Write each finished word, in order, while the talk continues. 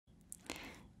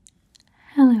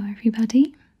Hello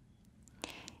everybody,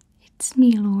 it's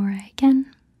me Laura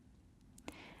again,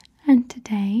 and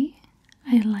today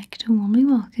I'd like to warmly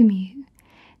welcome you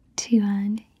to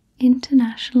an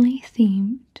internationally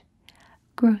themed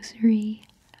grocery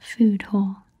food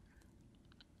haul.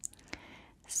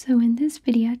 So in this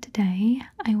video today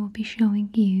I will be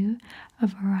showing you a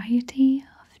variety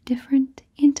of different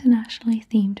internationally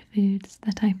themed foods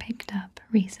that I picked up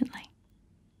recently.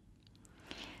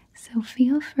 So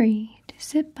feel free to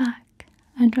sit back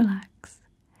and relax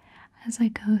as I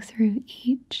go through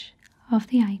each of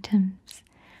the items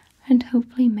and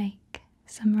hopefully make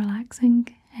some relaxing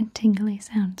and tingly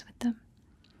sounds with them.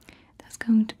 There's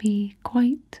going to be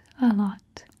quite a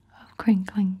lot of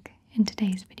crinkling in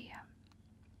today's video.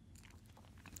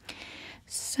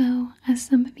 So, as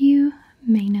some of you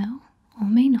may know or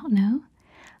may not know,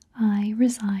 I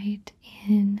reside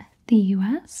in the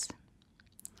US.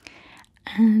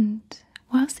 And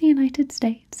whilst the United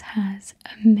States has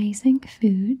amazing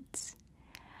foods,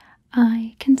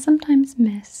 I can sometimes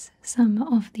miss some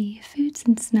of the foods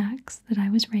and snacks that I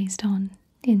was raised on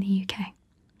in the UK.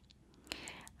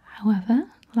 However,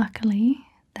 luckily,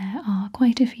 there are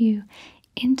quite a few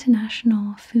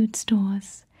international food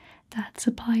stores that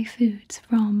supply foods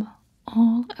from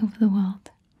all over the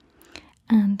world,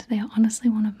 and they are honestly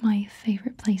one of my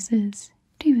favourite places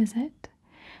to visit.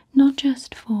 Not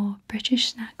just for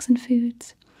British snacks and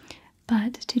foods,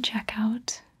 but to check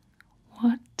out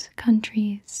what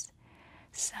countries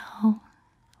sell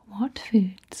what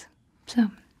foods.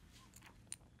 So,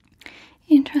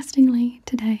 interestingly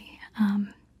today,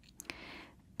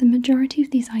 the majority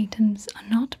of these items are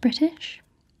not British,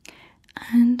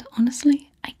 and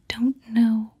honestly, I don't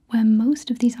know where most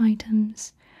of these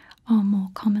items are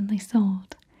more commonly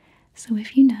sold. So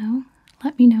if you know,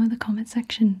 let me know in the comment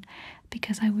section,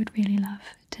 because I would really love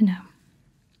to know.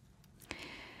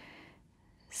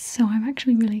 So I'm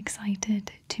actually really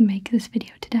excited to make this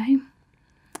video today.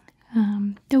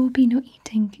 There will be no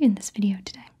eating in this video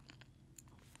today.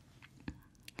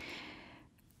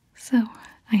 So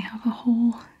I have a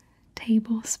whole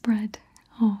table spread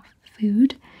of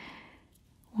food.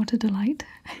 What a delight.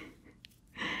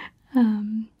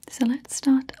 So let's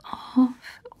start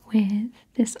off with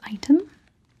this item.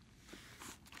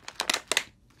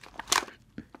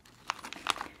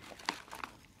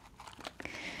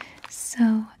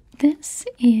 So this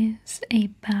is a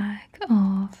bag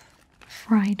of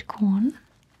fried corn.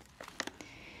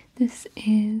 This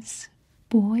is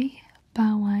Boy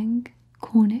Bawang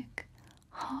Cornic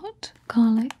hot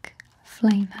garlic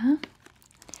flavour,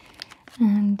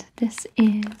 and this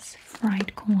is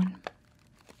fried corn.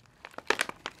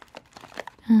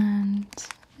 And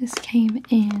this came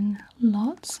in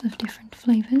lots of different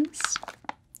flavours,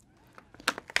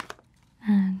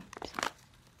 and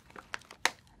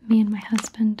me and my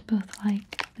husband both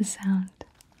like the sound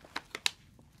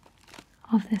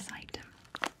of this item.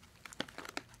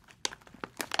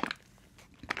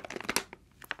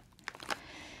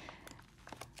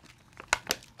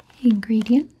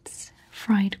 Ingredients: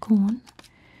 fried corn,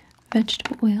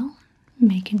 vegetable oil,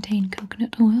 may contain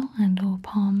coconut oil and or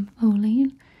palm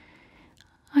olein,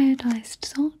 iodized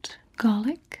salt,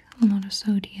 garlic,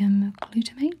 monosodium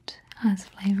glutamate as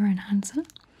flavour enhancer,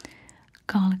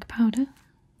 garlic powder,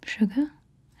 sugar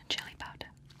and chili powder.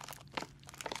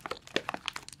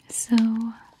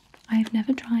 So I've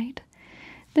never tried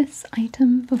this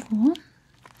item before,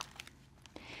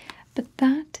 but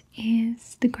that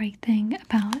is the great thing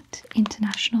about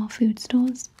international food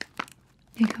stores.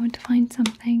 You're going to find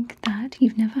something that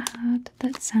you've never had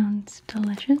that sounds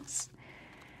delicious.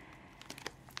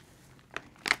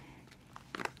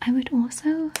 I would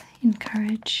also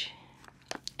encourage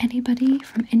anybody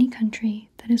from any country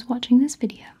that is watching this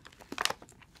video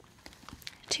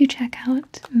to check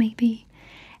out maybe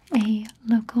a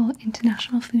local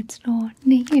international food store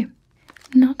near you.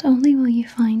 Not only will you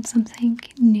find something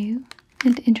new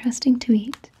and interesting to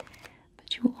eat,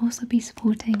 but you will also be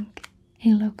supporting a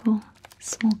local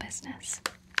small business.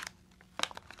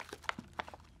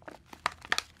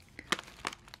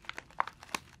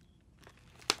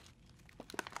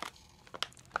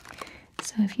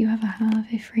 So if you ever have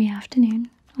a free afternoon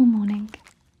or morning,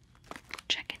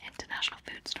 check an international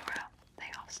food store out.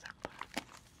 They are so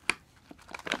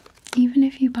fun. Even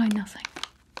if you buy nothing,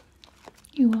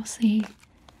 you will see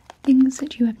things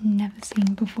that you have never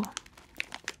seen before.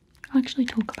 I'll actually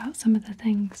talk about some of the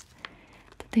things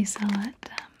that they sell at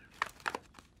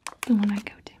the one I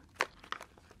go to.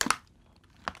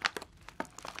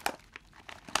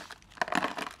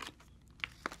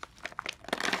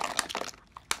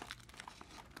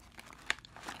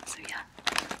 So yeah,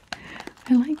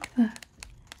 I like the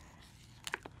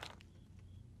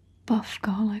buff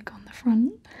garlic on the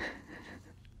front.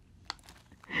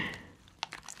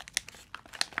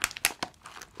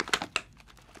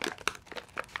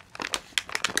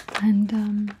 And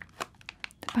the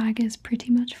bag is pretty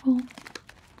much full,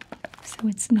 so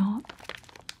it's not,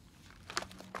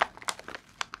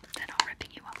 they're not ripping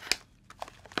you off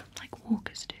like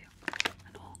Walkers do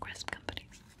and all crisp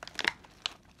companies.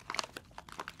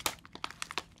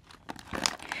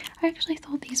 I actually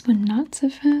thought these were nuts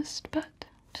at first, but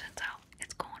turns out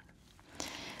it's corn.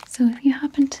 So if you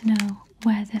happen to know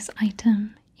where this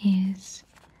item is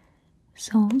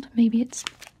sold, maybe it's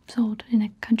sold in a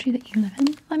country that you live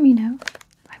in, let me know.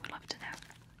 I would love to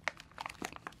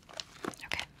know.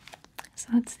 Okay, so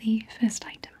that's the first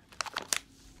item.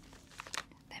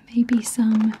 There may be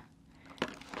some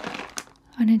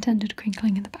unintended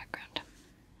crinkling in the background.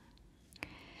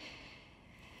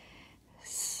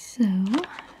 So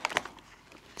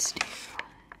let's do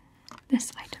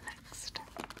this item next.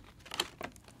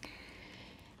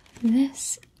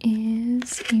 This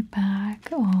is a bag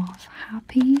of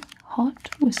happy hot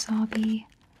wasabi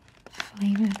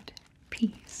flavored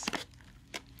peas.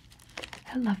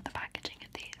 I love the packaging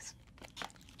of these.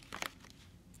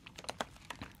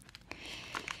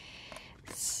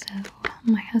 So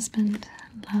my husband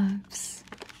loves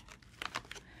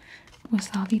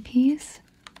wasabi peas,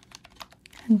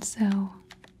 and so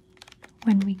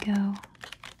when we go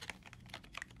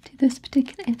to this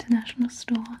particular international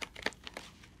store,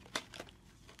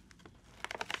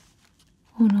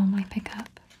 we'll normally pick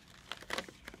up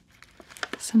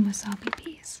some wasabi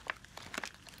peas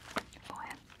for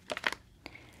him.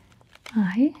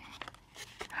 I,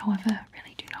 however,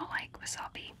 really do not like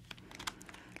wasabi.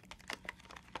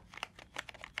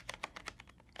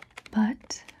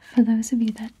 But for those of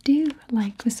you that do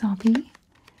like wasabi,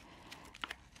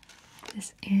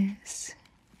 this is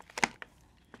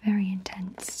very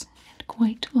intense and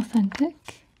quite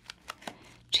authentic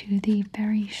to the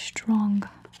very strong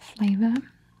flavor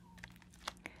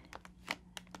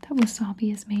that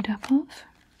wasabi is made up of.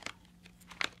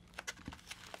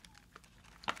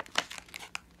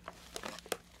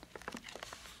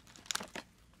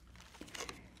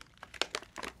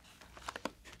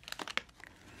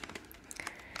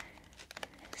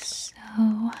 So,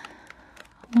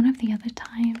 one of the other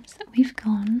times that we've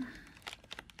gone,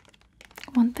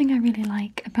 one thing I really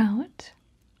like about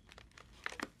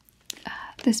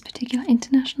this particular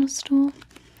international store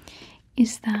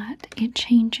is that it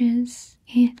changes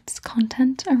its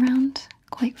content around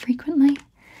quite frequently.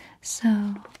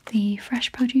 So the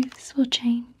fresh produce will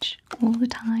change all the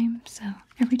time, so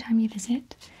every time you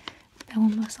visit there will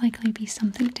most likely be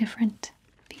something different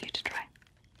for you to try.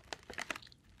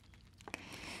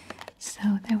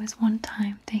 So there was one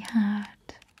time they had,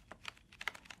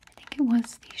 I think it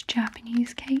was these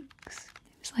Japanese cakes.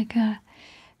 It was like a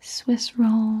Swiss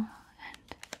roll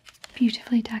and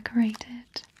beautifully decorated.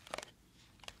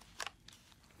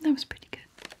 That was pretty good.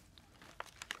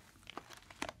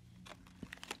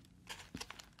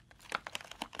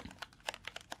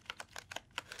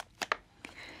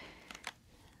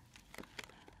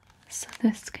 So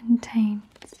this contains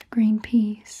green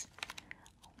peas,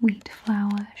 wheat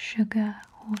flour, sugar,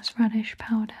 horseradish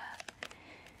powder,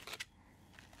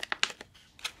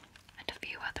 and a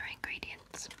few other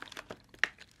ingredients.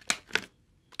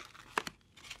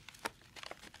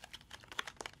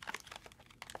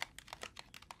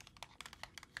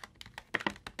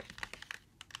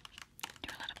 Do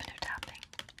a little bit of tapping.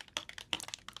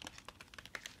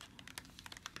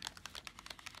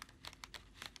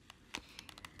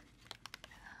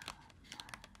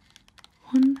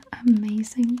 One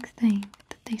amazing thing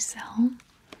that they sell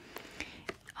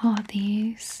are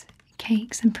these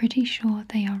cakes. I'm pretty sure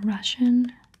they are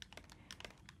Russian.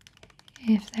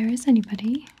 If there is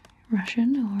anybody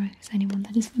Russian or is anyone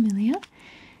that is familiar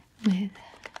with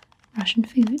Russian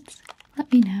foods,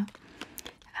 let me know.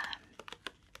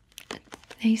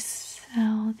 They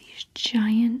sell these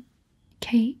giant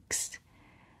cakes.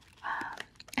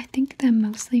 I think they're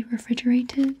mostly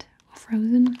refrigerated or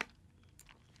frozen.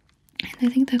 And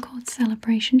I think they're called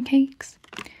celebration cakes,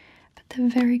 but they're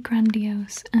very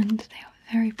grandiose and they are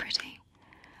very pretty.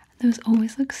 Those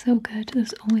always look so good,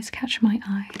 those always catch my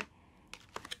eye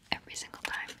every single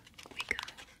time we go.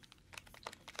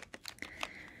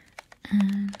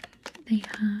 And they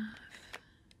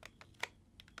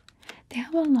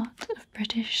have a lot of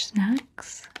British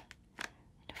snacks.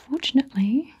 And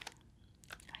fortunately,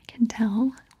 I can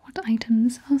tell what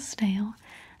items are stale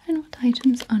and what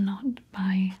items are not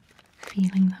by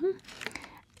feeling them,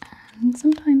 and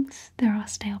sometimes there are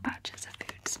stale batches of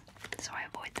foods, so I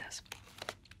avoid those.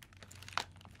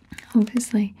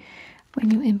 Obviously, when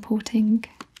you're importing,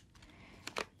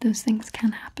 those things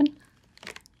can happen,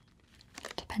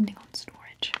 depending on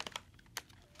storage.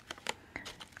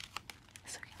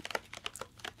 So yeah,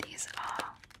 these are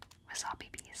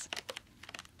wasabi bees.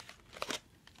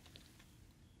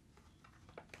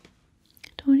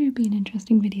 Told you it'd be an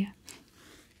interesting video.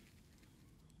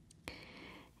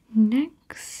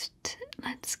 Next,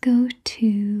 let's go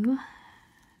to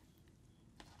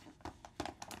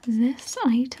this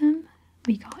item.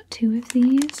 We got 2 of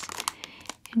these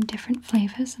in different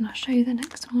flavors, and I'll show you the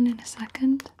next one in a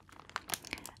second.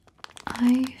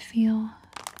 I feel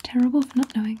terrible for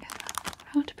not knowing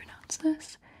how to pronounce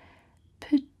this.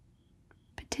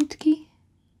 Petitki?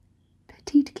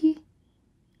 Petitki?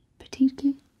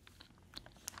 Petitki?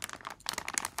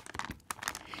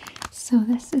 So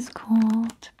this is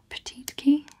called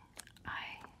Petitki.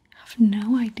 I have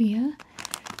no idea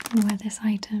where this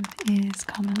item is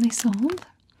commonly sold,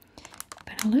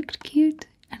 but it looked cute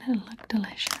and it looked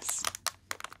delicious.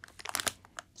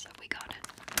 So we got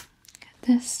it.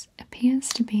 This appears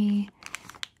to be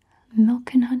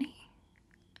milk and honey.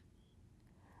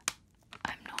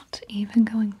 I'm not even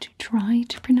going to try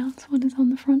to pronounce what is on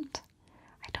the front.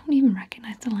 I don't even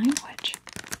recognize the language.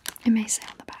 It may say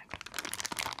on the back.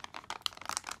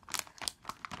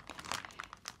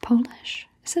 Polish?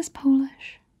 Is this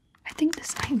Polish? I think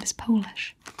this item is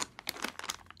Polish.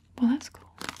 Well, that's cool.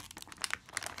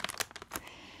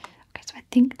 Okay, so I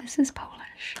think this is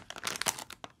Polish.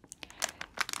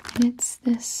 And it's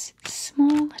this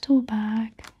small little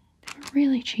bag. They're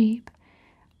really cheap.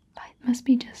 It must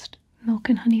be just milk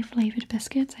and honey flavoured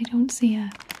biscuits. I don't see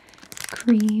a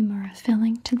cream or a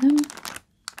filling to them.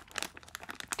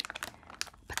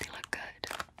 But they look good.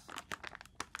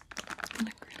 They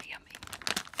look really yummy.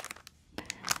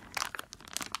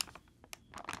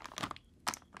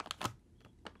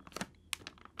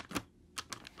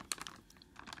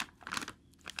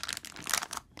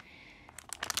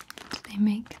 They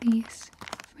make these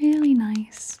really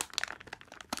nice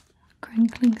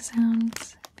crinkling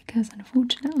sounds because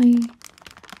unfortunately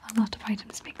a lot of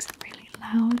items make some really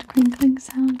loud crinkling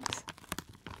sounds.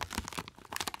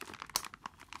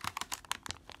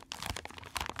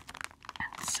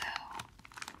 And so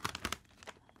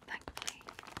thankfully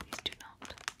these do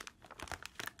not.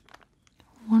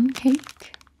 One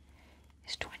cake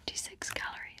is 26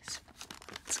 calories.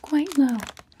 It's quite low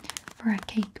for a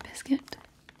cake biscuit.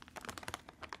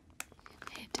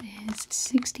 It is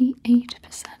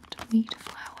 68% wheat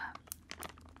flour.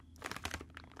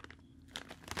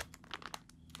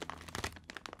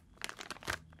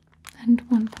 And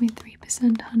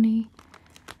 1.3% honey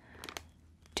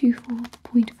to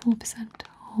 4.4%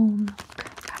 whole milk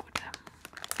powder.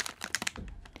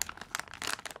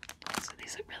 So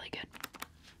these look really good.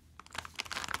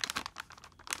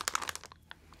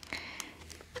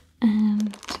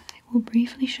 And I will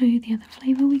briefly show you the other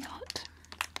flavour we got.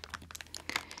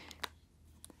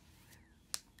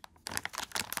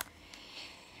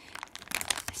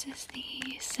 This is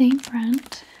the same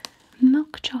brand,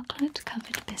 milk chocolate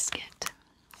covered biscuit.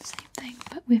 Same thing,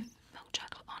 but with milk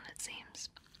chocolate on, it seems.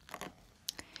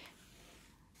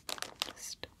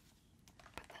 Just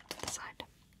put that to the side.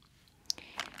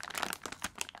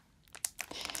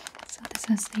 So this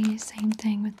has the same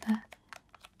thing with the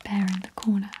bear in the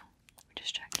corner.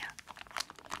 Just check, yeah.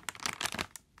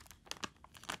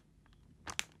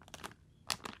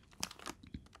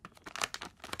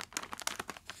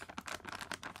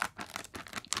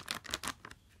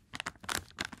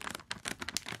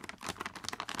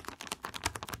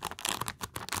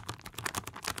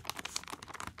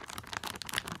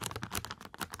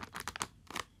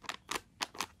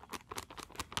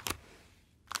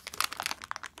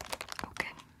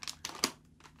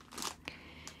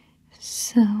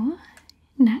 So,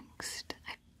 next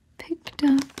I picked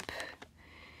up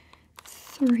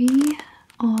 3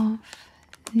 of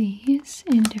these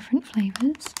in different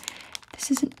flavours.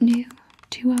 This isn't new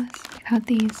to us. We've had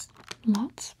these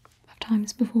lots of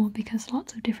times before because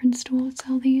lots of different stores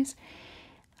sell these.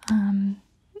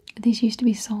 These used to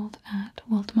be sold at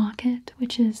World Market,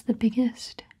 which is the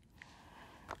biggest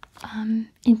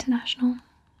international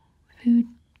food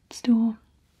store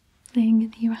thing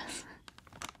in the US.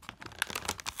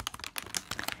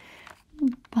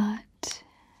 But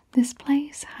this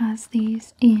place has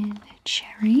these in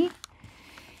cherry,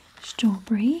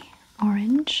 strawberry,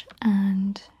 orange,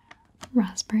 and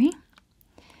raspberry.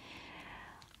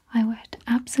 I would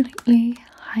absolutely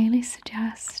highly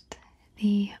suggest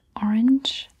the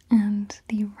orange and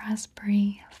the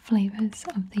raspberry flavours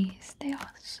of these. They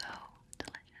are so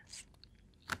delicious.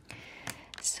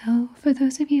 So for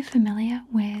those of you familiar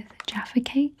with Jaffa Jaffa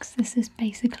cakes. This is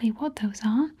basically what those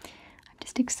are. I'm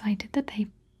just excited that they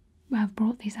have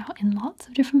brought these out in lots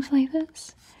of different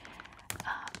flavours.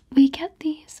 We get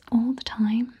these all the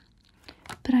time,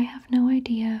 but I have no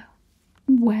idea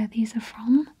where these are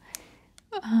from.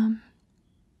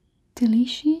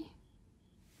 Delici?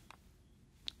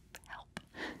 Help.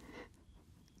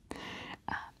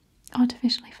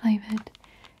 Artificially flavoured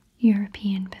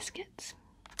European biscuits.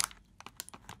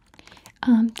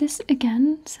 This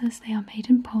again says they are made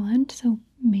in Poland, so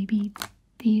maybe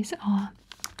these are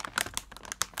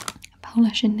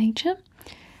Polish in nature.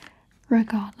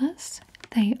 Regardless,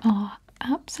 they are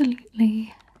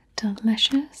absolutely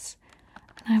delicious,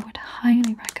 and I would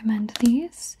highly recommend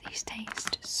these. These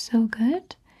taste so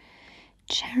good.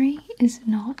 Cherry is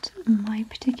not my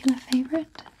particular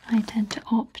favourite. I tend to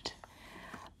opt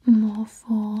more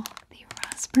for the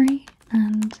raspberry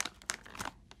and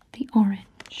the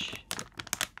orange.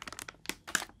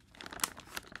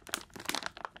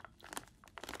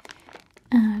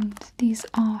 And these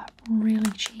are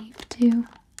really cheap too,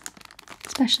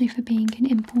 especially for being an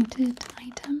imported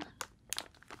item.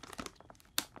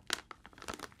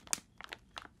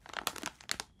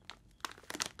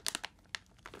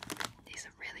 These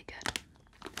are really good.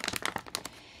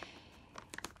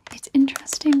 It's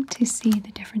interesting to see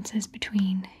the differences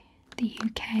between the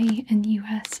UK and the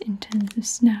US in terms of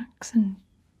snacks and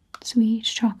sweets,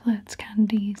 chocolates,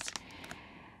 candies,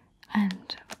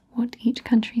 and what each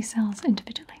country sells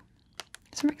individually.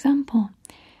 So for example,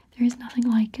 there is nothing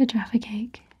like a Jaffa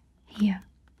cake here.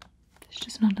 It's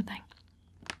just not a thing.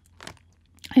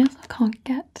 I also can't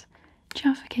get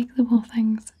Jaffa cakes of all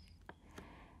things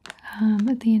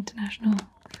at the international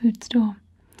food store,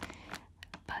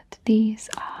 but these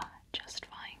are just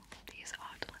fine. These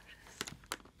are delicious.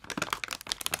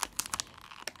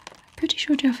 Pretty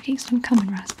sure Jaffa cakes don't come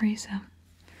in raspberry, so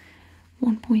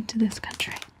 1 point to this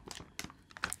country.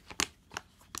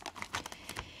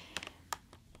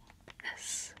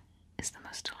 This is the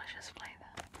most delicious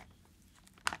flavour.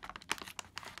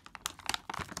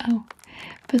 Oh,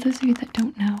 for those of you that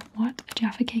don't know what a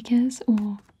Jaffa cake is,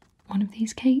 or one of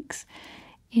these cakes,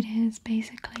 it is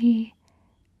basically,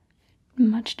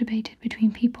 much debated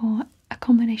between people, a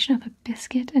combination of a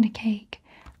biscuit and a cake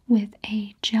with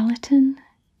a gelatin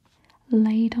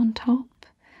laid on top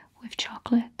with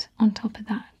chocolate on top of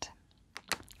that.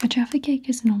 A Jaffa cake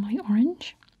is normally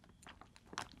orange,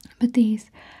 but these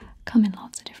come in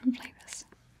lots of different flavours.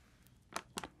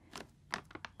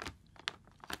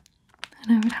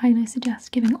 And I would highly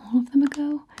suggest giving all of them a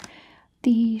go.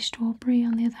 The strawberry,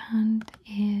 on the other hand,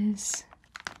 is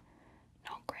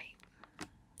not great.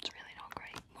 It's really not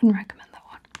great. Wouldn't recommend that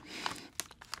one.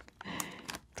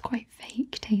 It's quite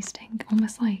fake tasting,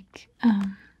 almost like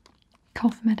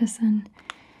cough medicine.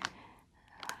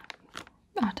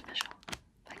 Artificial.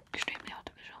 Like extremely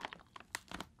artificial.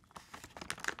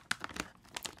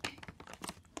 Okay.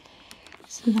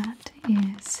 So that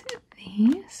is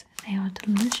these. They are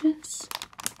delicious.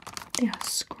 They are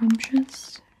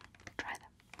scrumptious. Try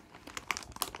them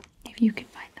if you can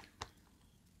find them.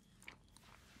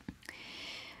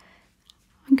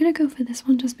 I'm gonna go for this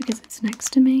one just because it's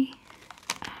next to me.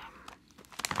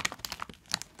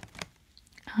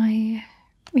 I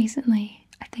recently,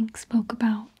 I think, spoke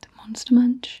about Monster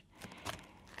Munch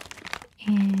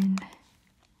in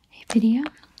a video.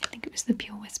 I think it was the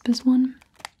Pure Whispers one.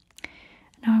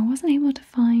 Now, I wasn't able to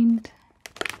find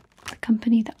the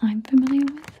company that I'm familiar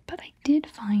with, but I did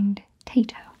find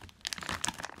Tato.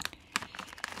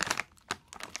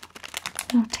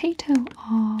 Now, Tato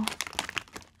are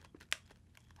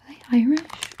they Irish?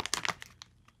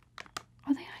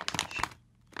 Are they Irish?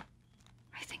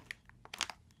 I think.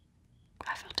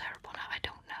 I feel terrible now. I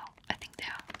don't know. I think they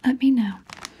are. Let me know.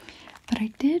 But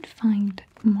I did find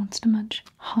Monster Munch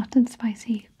Hot and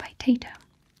Spicy by Tato.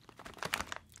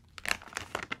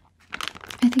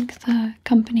 I think the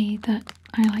company that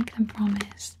I like them from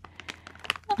is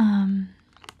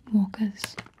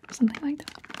Walker's, something like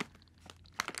that.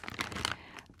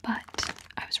 But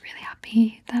I was really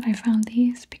happy that I found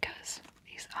these because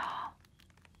these are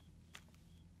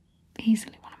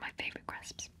easily one of my favourite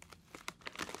crisps.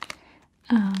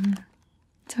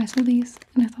 So I saw these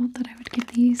and I thought that I would give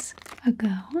these a go.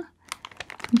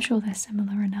 I'm sure they're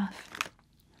similar enough.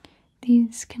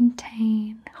 These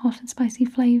contain hot and spicy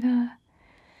flavour,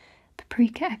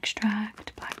 paprika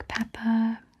extract, black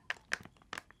pepper,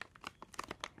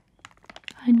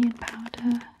 onion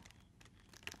powder,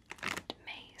 and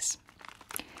maize.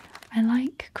 I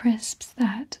like crisps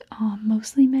that are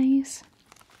mostly maize.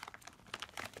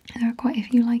 There are quite a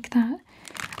few like that.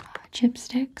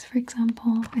 Chipsticks, for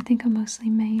example, I think are mostly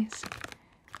maize.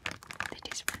 They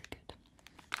taste very good.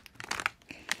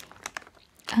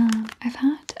 I've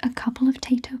had a couple of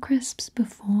Tato crisps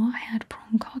before. I had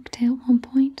prawn cocktail at one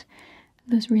point.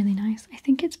 It was really nice. I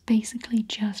think it's basically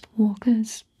just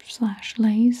Walker's /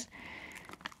 Lay's.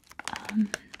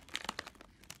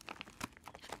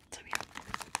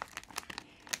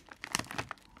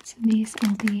 So these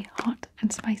are the hot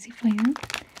and spicy flavor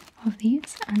of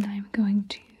these, and I'm going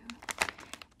to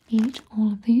eat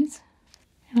all of these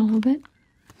in a little bit.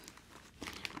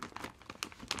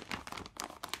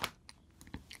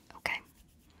 Okay.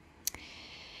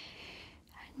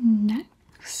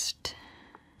 Next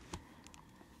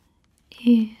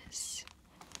is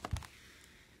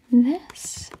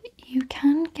this. You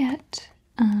can get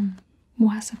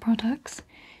Wassa products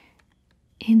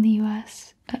in the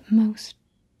US at most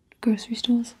grocery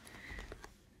stores,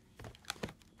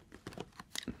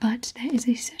 but there is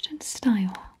a certain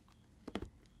style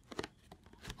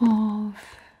of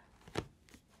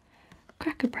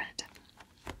cracker bread,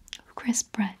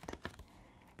 crisp bread,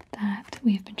 that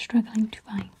we have been struggling to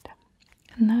find,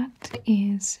 and that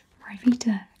is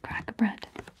Ryvita cracker bread.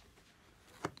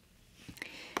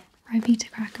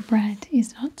 Ryvita cracker bread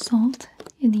is not sold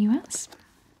in the US,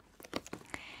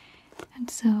 and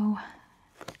so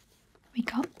we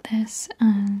got this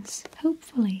as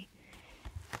hopefully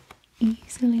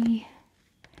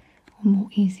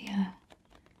easier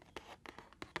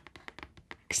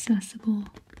accessible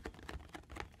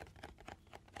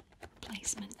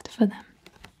placement for them.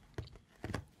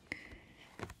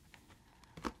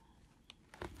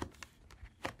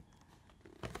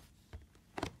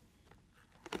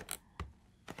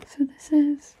 So this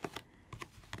is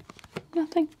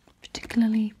nothing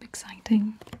particularly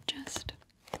exciting, just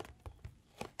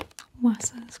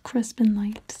Wassa's Crisp and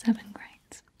Light 7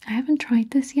 grains. I haven't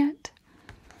tried this yet,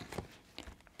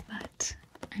 but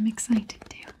I'm excited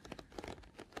to.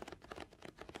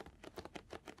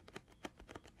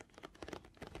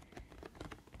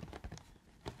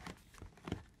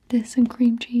 This and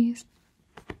cream cheese,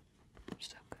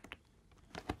 so good.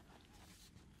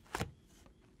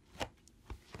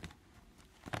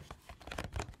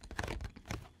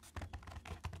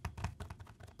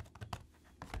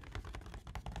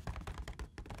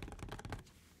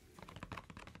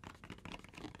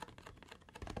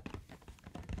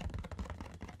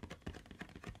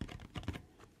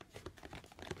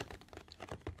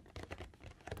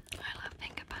 I love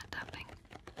finger pat tapping.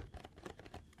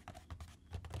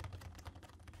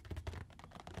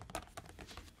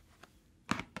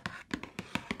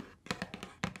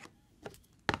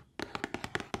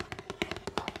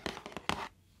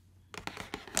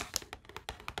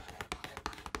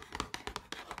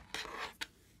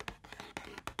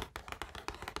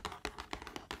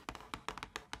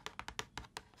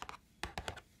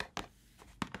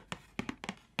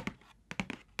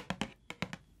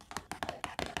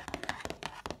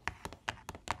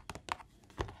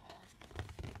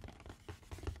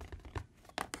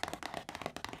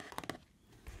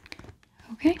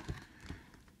 Okay,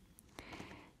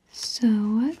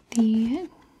 so the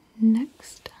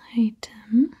next item,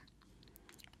 I'm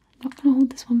not going to hold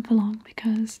this one for long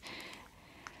because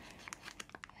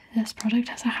this product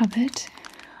has a habit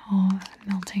of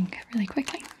melting really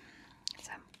quickly,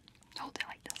 so hold it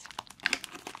like this.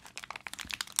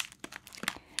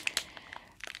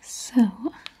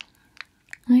 So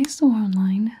I saw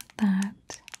online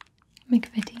that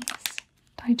McVitie's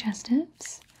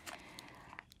digestives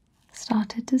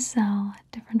started to sell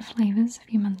different flavors a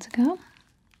few months ago,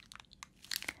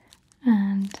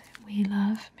 and we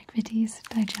love McVitie's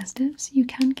digestives. You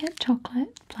can get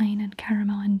chocolate, plain, and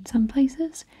caramel in some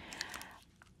places,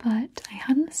 but I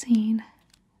hadn't seen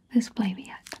this flavor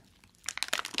yet.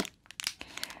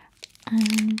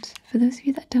 And for those of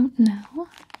you that don't know,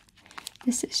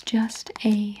 this is just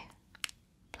a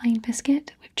plain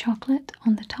biscuit with chocolate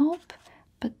on the top,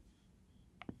 but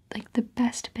like the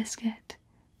best biscuit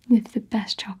with the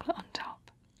best chocolate on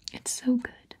top. It's so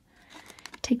good.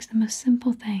 It takes the most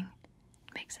simple thing,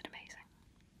 makes it amazing.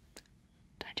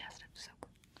 Digestive, so good.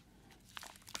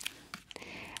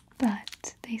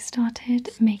 But they started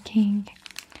making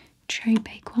cherry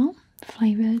bakewell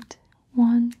flavoured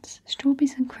ones,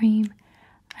 strawberries and cream,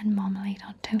 and marmalade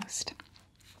on toast.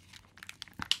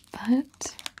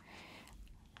 But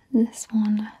this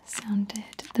one sounded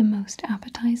the most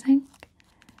appetizing,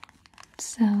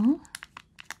 so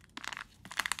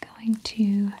going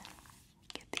to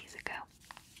give these a go.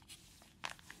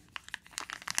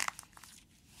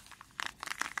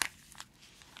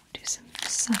 Do some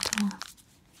subtle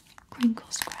crinkle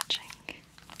scratching.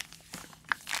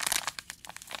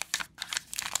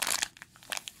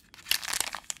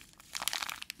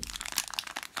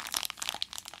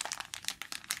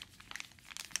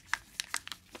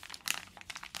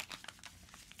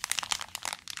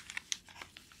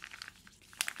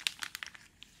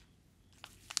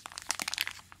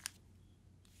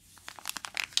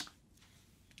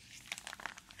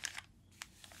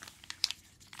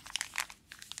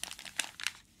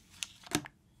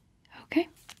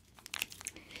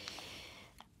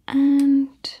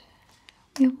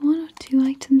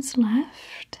 items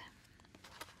left.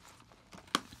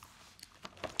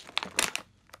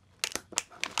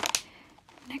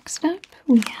 Next up,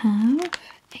 we have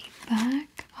a bag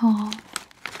of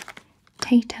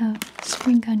Tato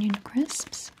spring onion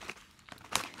crisps.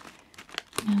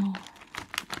 Now,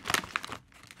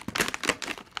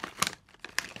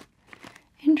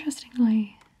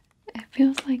 interestingly, it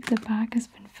feels like the bag has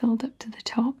been filled up to the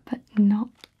top, but not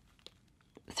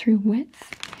through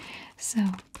width, so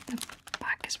the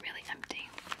bag is really empty.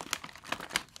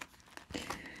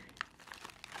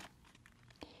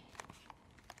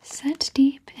 Set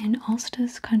deep in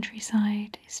Ulster's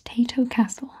countryside is Tato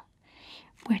Castle,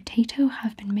 where Tato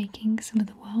have been making some of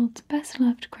the world's best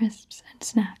loved crisps and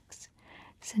snacks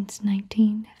since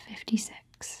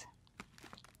 1956.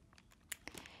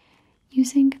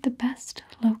 Using the best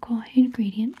local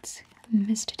ingredients,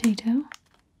 Mr. Tato,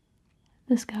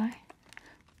 this guy,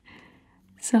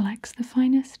 selects the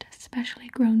finest specially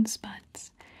grown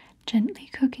spuds, gently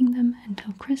cooking them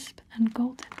until crisp and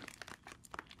golden.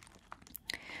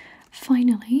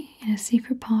 Finally, in a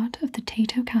secret part of the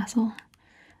Tato Castle,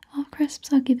 all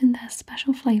crisps are given their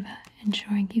special flavour,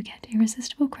 ensuring you get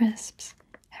irresistible crisps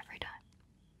every time.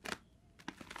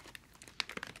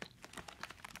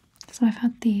 So I've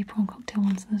had the prawn cocktail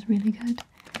ones, that's really good,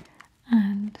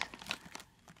 and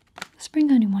the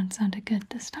spring onion one sounded good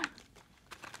this time.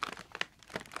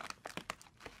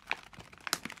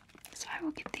 So I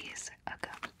will give these a go.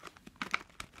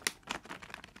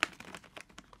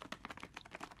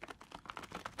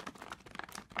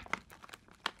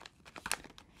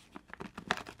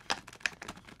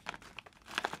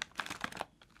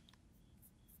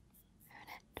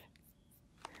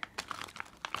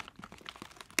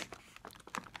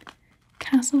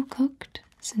 Castle cooked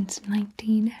since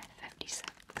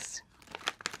 1956.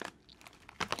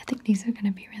 I think these are going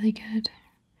to be really good.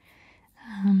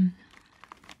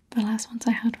 The last ones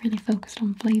I had really focused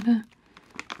on flavour,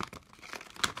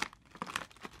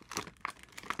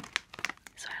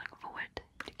 so I look forward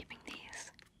to giving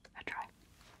these a try.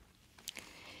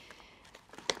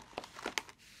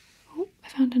 Oh, I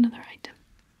found another item.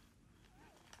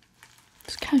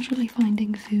 Just casually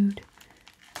finding food.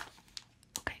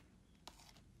 Okay.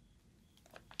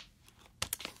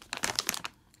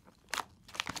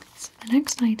 So the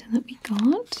next item that we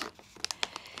got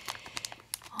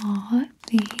are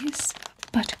these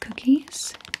butter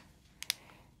cookies.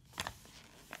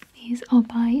 These are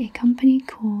by a company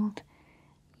called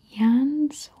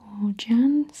Jan's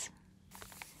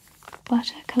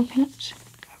Butter Coconut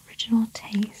Original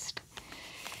Taste.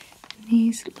 And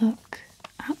these look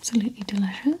absolutely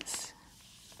delicious,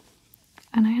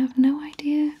 and I have no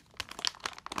idea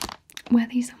where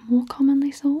these are more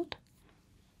commonly sold.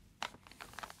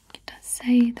 It does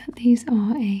say that these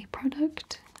are a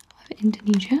product of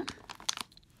Indonesia,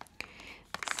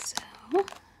 so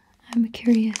I'm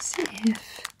curious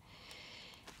if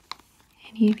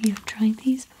any of you have tried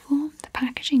these before. The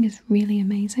packaging is really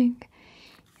amazing.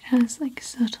 It has like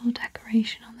subtle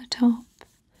decoration on the top.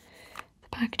 The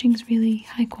packaging is really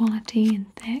high quality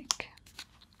and thick.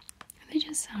 They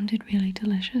just sounded really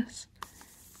delicious.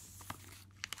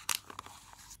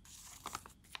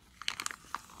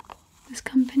 This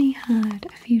company had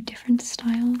a few different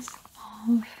styles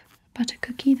of butter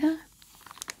cookie there.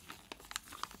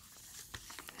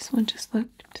 This one just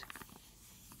looked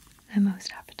the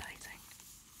most appetizing.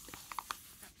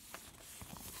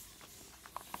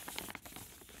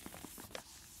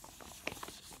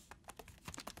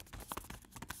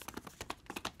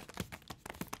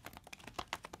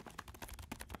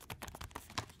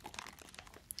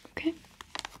 Okay,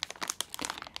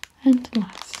 and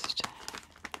last,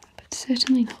 but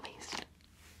certainly not least,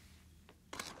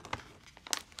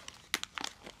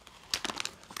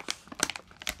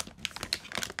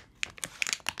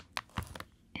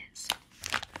 is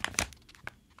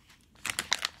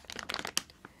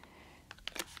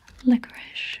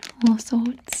licorice all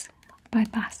sorts by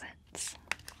Bassett's.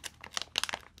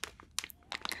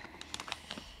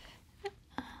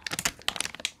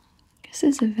 This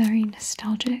is a very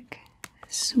nostalgic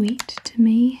sweet to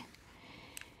me.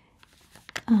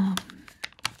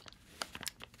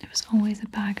 There was always a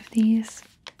bag of these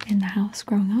in the house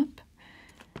growing up.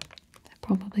 There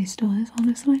probably still is,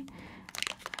 honestly.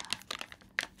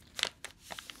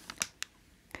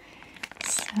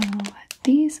 So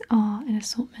these are an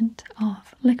assortment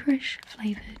of licorice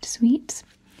flavoured sweets.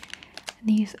 And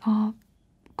these are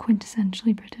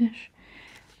quintessentially British.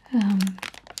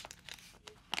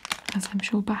 As I'm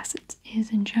sure Bassett's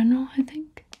is in general, I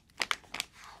think.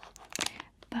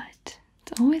 But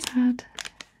it's always had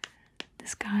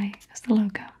this guy as the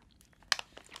logo.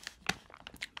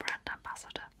 Brand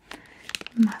ambassador.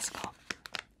 mascot.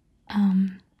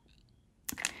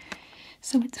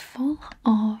 So it's full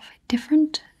of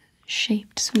different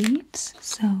shaped sweets.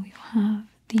 So you have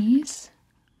these,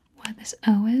 where this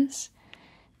O is.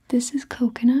 This is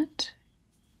coconut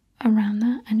around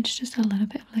that, and it's just a little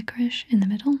bit of licorice in the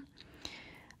middle.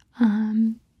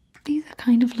 These are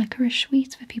kind of licorice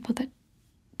sweets for people that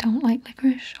don't like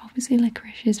licorice. Obviously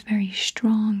licorice is very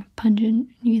strong, pungent,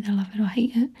 you either love it or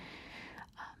hate it.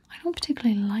 I don't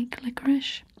particularly like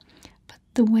licorice, but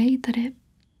the way that it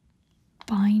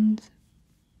binds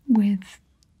with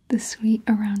the sweet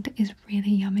around it is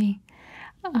really yummy.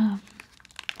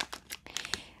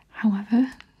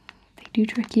 However, they do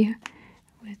trick you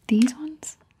with these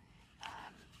ones.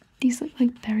 These look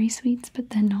like berry sweets,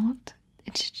 but they're not.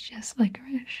 It's just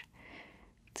licorice.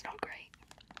 It's not great.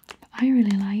 But I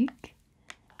really like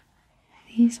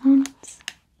these ones.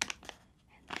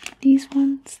 These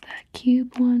ones, the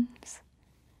cube ones,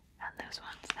 and those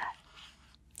ones there.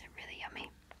 They're really yummy.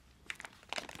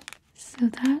 So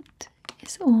that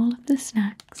is all of the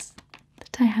snacks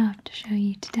that I have to show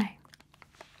you today.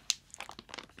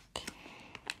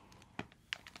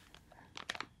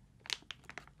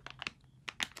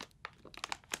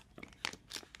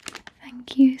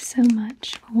 Thank you so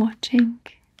much for watching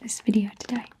this video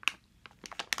today.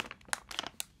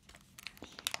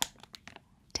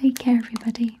 Take care,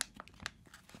 everybody.